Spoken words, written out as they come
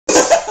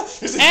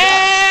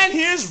And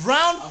here's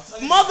round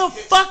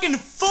motherfucking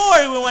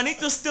 4 when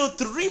Juanito's still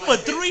 3 for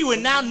 3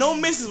 with now no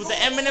misses with the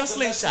Eminem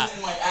slingshot.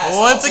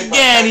 Once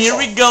again, here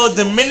we go,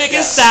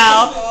 Dominican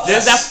style.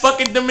 There's that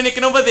fucking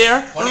Dominican over there.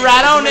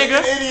 Right on,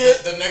 nigga.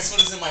 The next one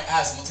is in my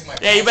ass. I'm gonna take my.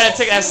 Yeah, you better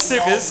take that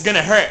sip. This is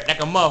gonna hurt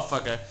like a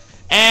motherfucker.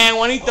 And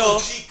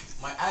Juanito,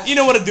 you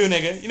know what to do,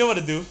 nigga. You know what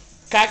to do.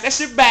 Cock that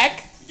shit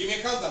back. Give me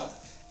a countdown.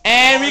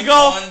 And we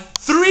go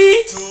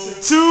 3,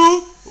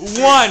 2,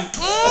 1.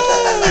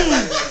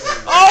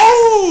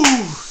 Oh!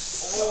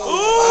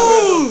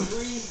 Ooh!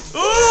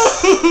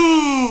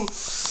 Ooh!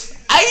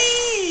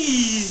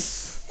 Aye!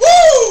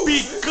 Woo!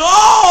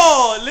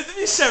 Pico! Let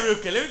me share real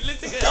quick. Let me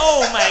take it.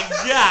 Oh my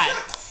god!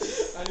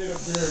 I need a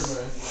beer,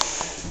 man.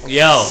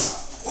 Yo,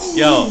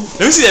 let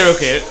me see that real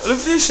quick. Let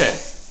me finish it.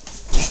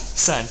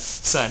 Son,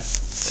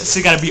 this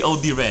shit gotta be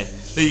OD red.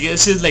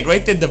 This shit's like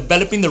right there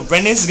developing the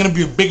redness. It's gonna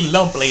be a big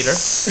lump later.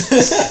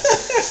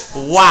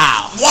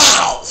 Wow.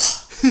 Wow.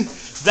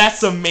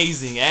 That's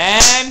amazing.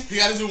 And You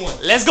gotta do one.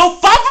 let's go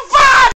 5 for 5!